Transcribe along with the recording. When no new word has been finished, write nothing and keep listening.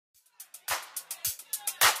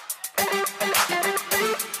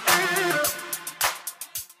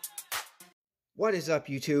What is up,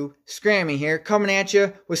 YouTube? Scrammy here, coming at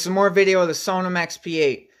you with some more video of the Sonim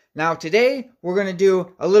XP8. Now today, we're going to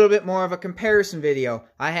do a little bit more of a comparison video.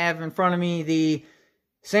 I have in front of me the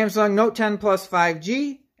Samsung Note 10 Plus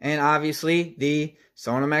 5G, and obviously the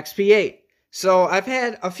Sonim XP8. So I've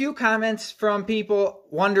had a few comments from people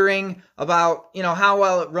wondering about, how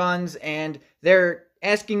well it runs, and they're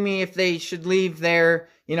asking me if they should leave their,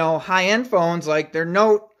 high-end phones like their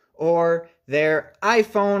Note or their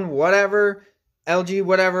iPhone, whatever, LG,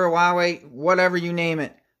 whatever, Huawei, whatever you name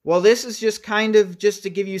it. Well, this is just kind of just to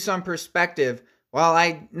give you some perspective. While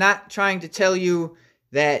I'm not trying to tell you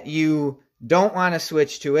that you don't want to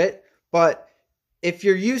switch to it, but if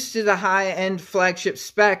you're used to the high-end flagship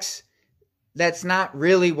specs, that's not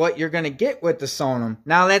really what you're going to get with the Sonim.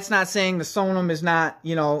 Now, that's not saying the Sonim is not,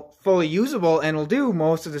 fully usable and will do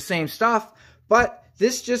most of the same stuff, but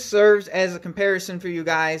this just serves as a comparison for you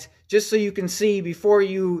guys, just so you can see before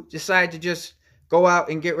you decide to just go out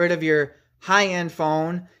and get rid of your high-end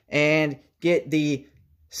phone and get the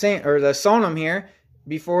Sonim here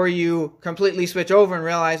before you completely switch over and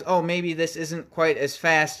realize, oh, maybe this isn't quite as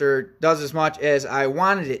fast or does as much as I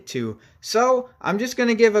wanted it to. So I'm just going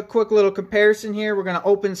to give a quick little comparison here. We're going to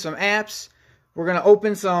open some apps. We're going to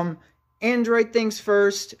open some Android things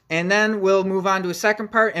first, and then we'll move on to a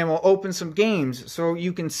second part and we'll open some games so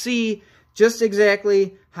you can see just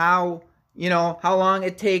exactly how long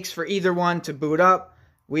it takes for either one to boot up.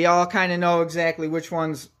 We all kind of know exactly which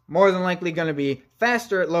one's more than likely going to be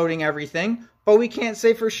faster at loading everything, but we can't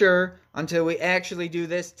say for sure until we actually do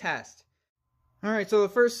this test. Alright, so the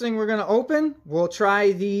first thing we're going to open, we'll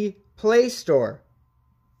try the Play Store.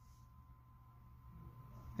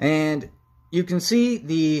 And you can see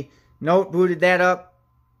the Note booted that up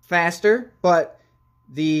faster, but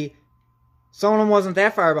the Sonim wasn't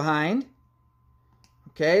that far behind.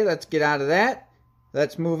 Okay, let's get out of that.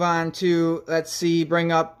 Let's move on to,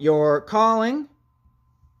 bring up your calling.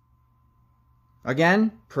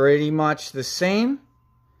 Again, pretty much the same.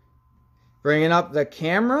 Bringing up the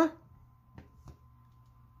camera.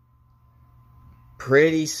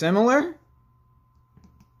 Pretty similar.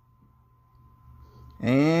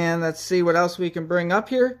 And let's see what else we can bring up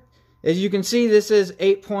here. As you can see, this is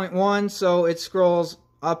 8.1, so it scrolls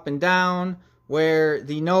up and down, where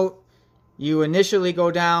the Note, you initially go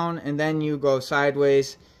down and then you go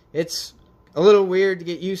sideways. It's a little weird to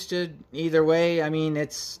get used to either way. I mean,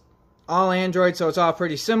 it's all Android, so it's all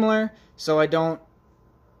pretty similar, so I don't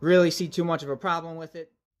really see too much of a problem with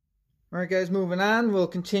it. Alright guys, moving on, we'll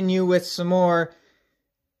continue with some more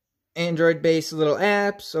Android-based little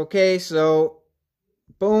apps. Okay, so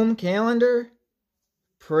boom, calendar,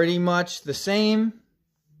 pretty much the same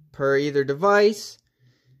per either device.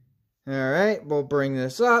 Alright, we'll bring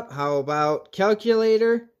this up. How about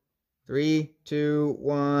calculator? 3, 2,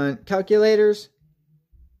 1, calculators.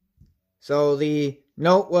 So the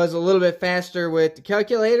Note was a little bit faster with the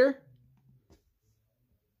calculator.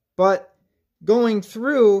 But going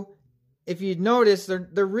through, if you'd notice,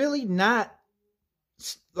 they're really not,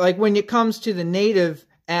 like when it comes to the native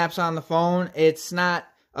apps on the phone, it's not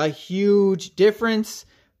a huge difference.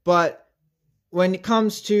 But when it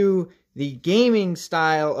comes to the gaming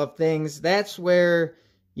style of things, that's where,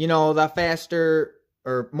 the faster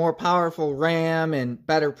or more powerful RAM and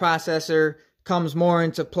better processor comes more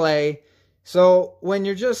into play. So when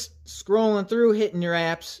you're just scrolling through, hitting your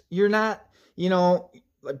apps, you're not,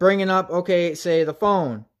 bringing up, okay, say the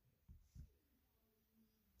phone.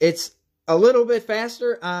 It's a little bit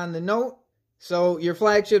faster on the Note, so your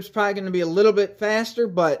flagship's probably going to be a little bit faster,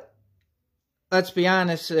 but let's be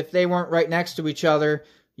honest, if they weren't right next to each other,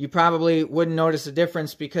 you probably wouldn't notice a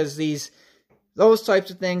difference, because those types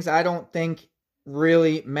of things I don't think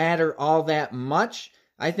really matter all that much.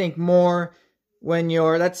 I think more when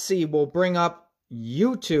you're, we'll bring up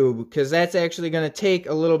YouTube, because that's actually going to take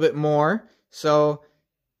a little bit more. So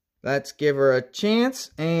let's give her a chance.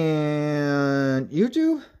 And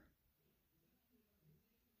YouTube.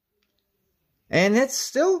 And it's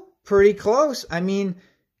still pretty close. I mean,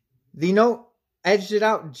 the Note edged it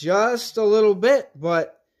out just a little bit,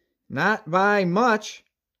 but not by much.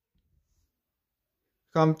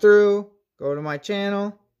 Come through, go to my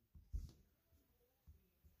channel,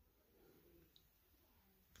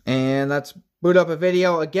 and let's boot up a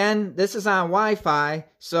video. Again, this is on Wi-Fi,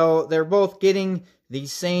 so they're both getting the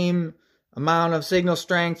same amount of signal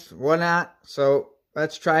strength, whatnot. So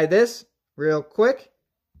let's try this real quick.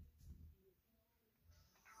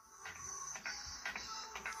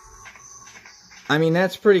 I mean,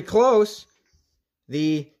 that's pretty close.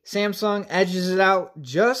 The Samsung edges it out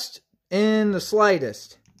just in the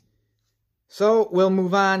slightest. So we'll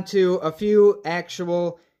move on to a few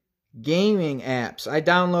actual gaming apps. I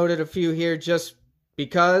downloaded a few here just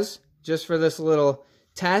for this little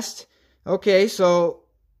test. Okay, so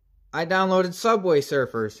I downloaded Subway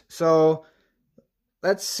Surfers. So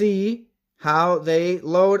let's see how they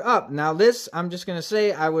load up. Now this, I'm just going to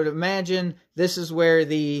say, I would imagine this is where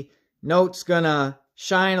the Note's going to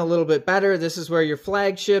shine a little bit better. This is where your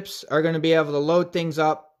flagships are going to be able to load things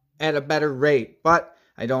up at a better rate. But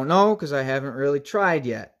I don't know because I haven't really tried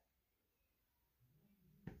yet.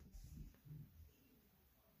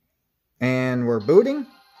 And we're booting.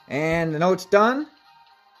 And the Note's done.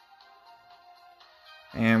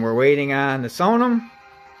 And we're waiting on the Sonim.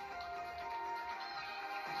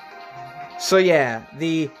 So yeah,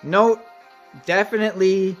 the Note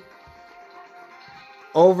definitely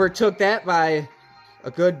overtook that by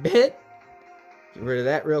a good bit. Get rid of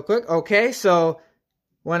that real quick. Okay, so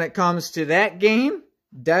when it comes to that game,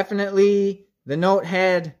 definitely the Note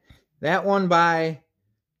had that one by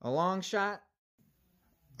a long shot.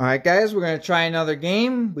 Alright guys, we're going to try another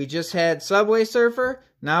game. We just had Subway Surfer.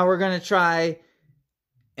 Now we're going to try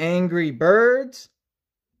Angry Birds.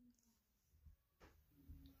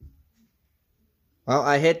 Well,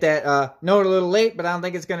 I hit that Note a little late, but I don't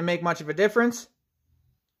think it's going to make much of a difference.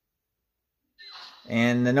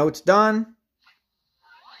 And the Note's done.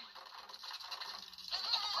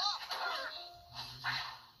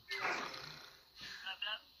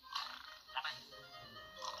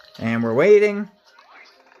 And we're waiting.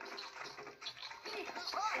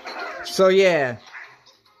 So yeah.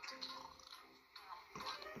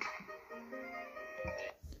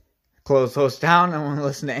 Close those down. I want to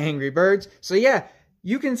listen to Angry Birds. So yeah,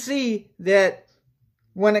 you can see that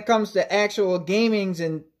when it comes to actual gamings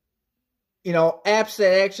and, you know, apps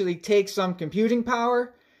that actually take some computing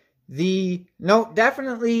power, the Note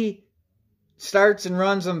definitely starts and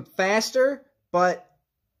runs them faster. But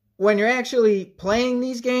when you're actually playing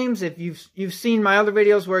these games, if you've seen my other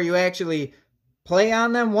videos where you actually play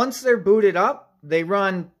on them, once they're booted up, they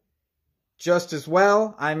run just as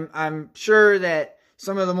well. I'm sure that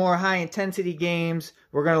some of the more high-intensity games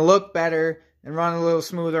were going to look better and run a little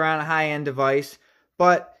smoother on a high-end device.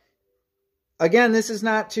 But, again, this is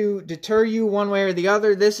not to deter you one way or the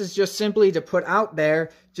other. This is just simply to put out there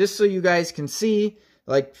just so you guys can see.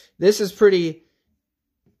 Like, this is pretty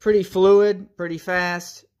fluid, pretty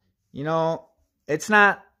fast. You know, it's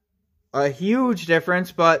not a huge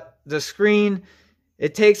difference, but the screen,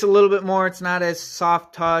 it takes a little bit more. It's not as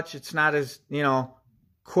soft touch. It's not as, you know,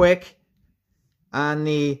 quick on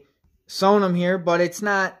the Sonim here, but it's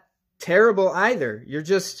not terrible either. You're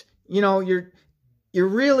just, you know, you're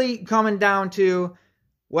really coming down to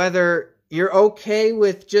whether you're okay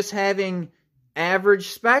with just having average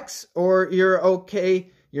specs or you're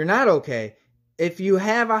not okay. If you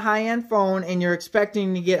have a high-end phone and you're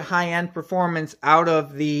expecting to get high-end performance out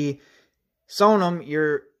of the Sonim,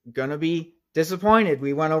 you're gonna be disappointed.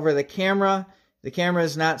 We went over the camera. The camera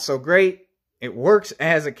is not so great. It works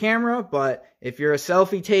as a camera, but if you're a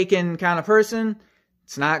selfie-taking kind of person,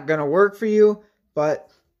 it's not going to work for you.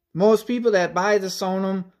 But most people that buy the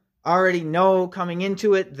Sonim already know coming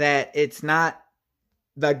into it that it's not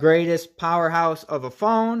the greatest powerhouse of a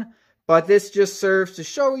phone. But this just serves to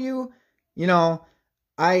show you, you know,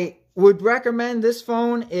 I would recommend this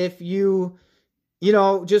phone if you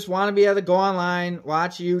know, just want to be able to go online,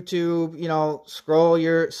 watch YouTube, you know, scroll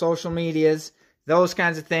your social medias, those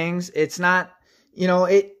kinds of things. It's not, you know,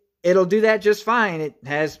 it'll do that just fine. It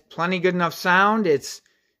has plenty good enough sound. It's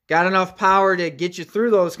got enough power to get you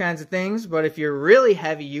through those kinds of things. But if you're a really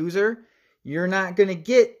heavy user, you're not going to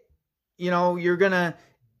get, you know, you're going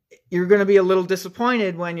to be a little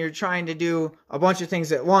disappointed when you're trying to do a bunch of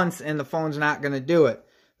things at once and the phone's not going to do it.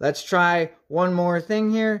 Let's try one more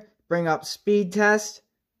thing here. Bring up speed test.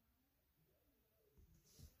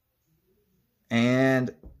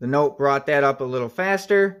 And the Note brought that up a little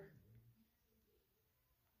faster.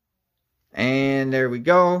 And there we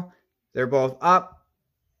go. They're both up.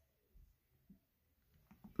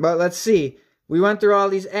 But let's see. We went through all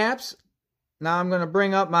these apps. Now I'm going to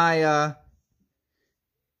bring up my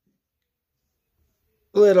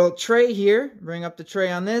little tray here. Bring up the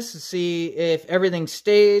tray on this to see if everything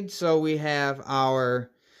stayed. So we have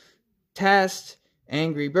our test,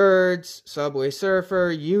 Angry Birds, Subway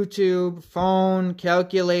Surfer, YouTube, phone,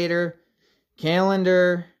 calculator,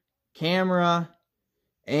 calendar, camera,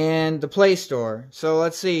 and the Play Store. So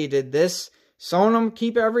let's see, did this Sonim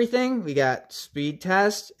keep everything? We got speed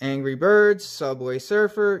test, Angry Birds, Subway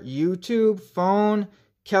Surfer, YouTube, phone,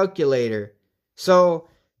 calculator. So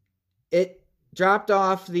it dropped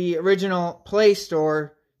off the original Play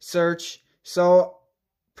Store search. So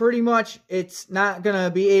pretty much it's not going to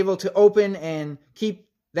be able to open and keep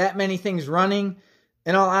that many things running.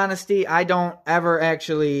 In all honesty, I don't ever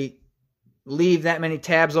actually leave that many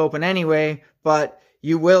tabs open anyway, but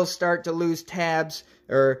you will start to lose tabs,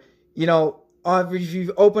 or, you know, if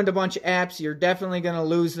you've opened a bunch of apps, you're definitely going to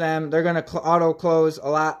lose them. They're going to auto close a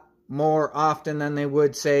lot more often than they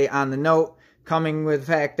would, say, on the Note, coming with the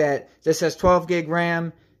fact that this has 12 gig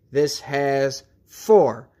RAM, this has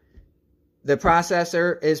 4. The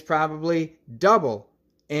processor is probably double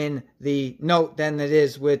in the Note than it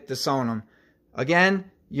is with the Sonim. Again,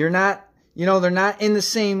 you're not, you know, they're not in the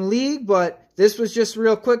same league, but this was just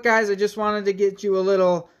real quick, guys. I just wanted to get you a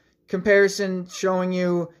little comparison showing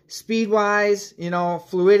you speed-wise, you know,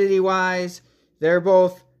 fluidity-wise. They're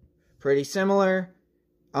both pretty similar.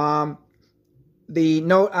 The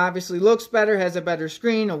Note obviously looks better, has a better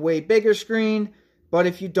screen, a way bigger screen. But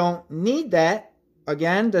if you don't need that,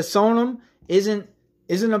 again, the Sonim isn't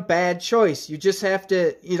a bad choice. You just have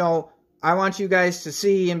to, you know, I want you guys to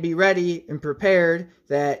see and be ready and prepared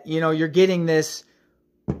that, you know, you're getting this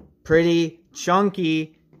pretty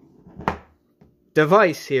chunky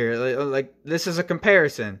device here. Like, this is a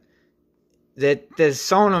comparison. That the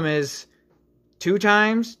Sonim is 2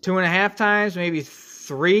 times, 2.5 times, maybe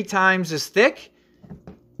 3 times as thick.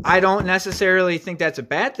 I don't necessarily think that's a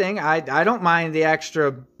bad thing. I don't mind the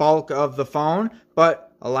extra bulk of the phone,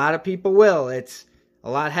 but a lot of people will. It's a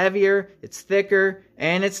lot heavier, it's thicker,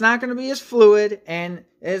 and it's not going to be as fluid and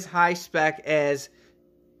as high spec as,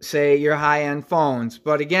 say, your high-end phones.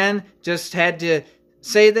 But again, just had to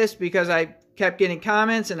say this because I kept getting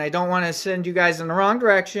comments and I don't want to send you guys in the wrong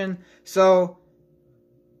direction. So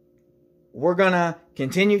we're going to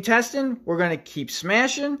continue testing. We're going to keep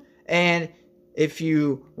smashing. And if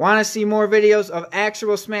you want to see more videos of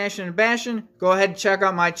actual smashing and bashing, go ahead and check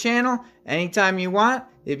out my channel anytime you want.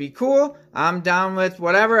 It'd be cool. I'm down with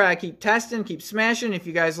whatever. I keep testing, keep smashing. If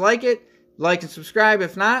you guys like it, like and subscribe.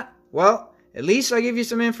 If not, well, at least I give you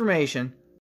some information.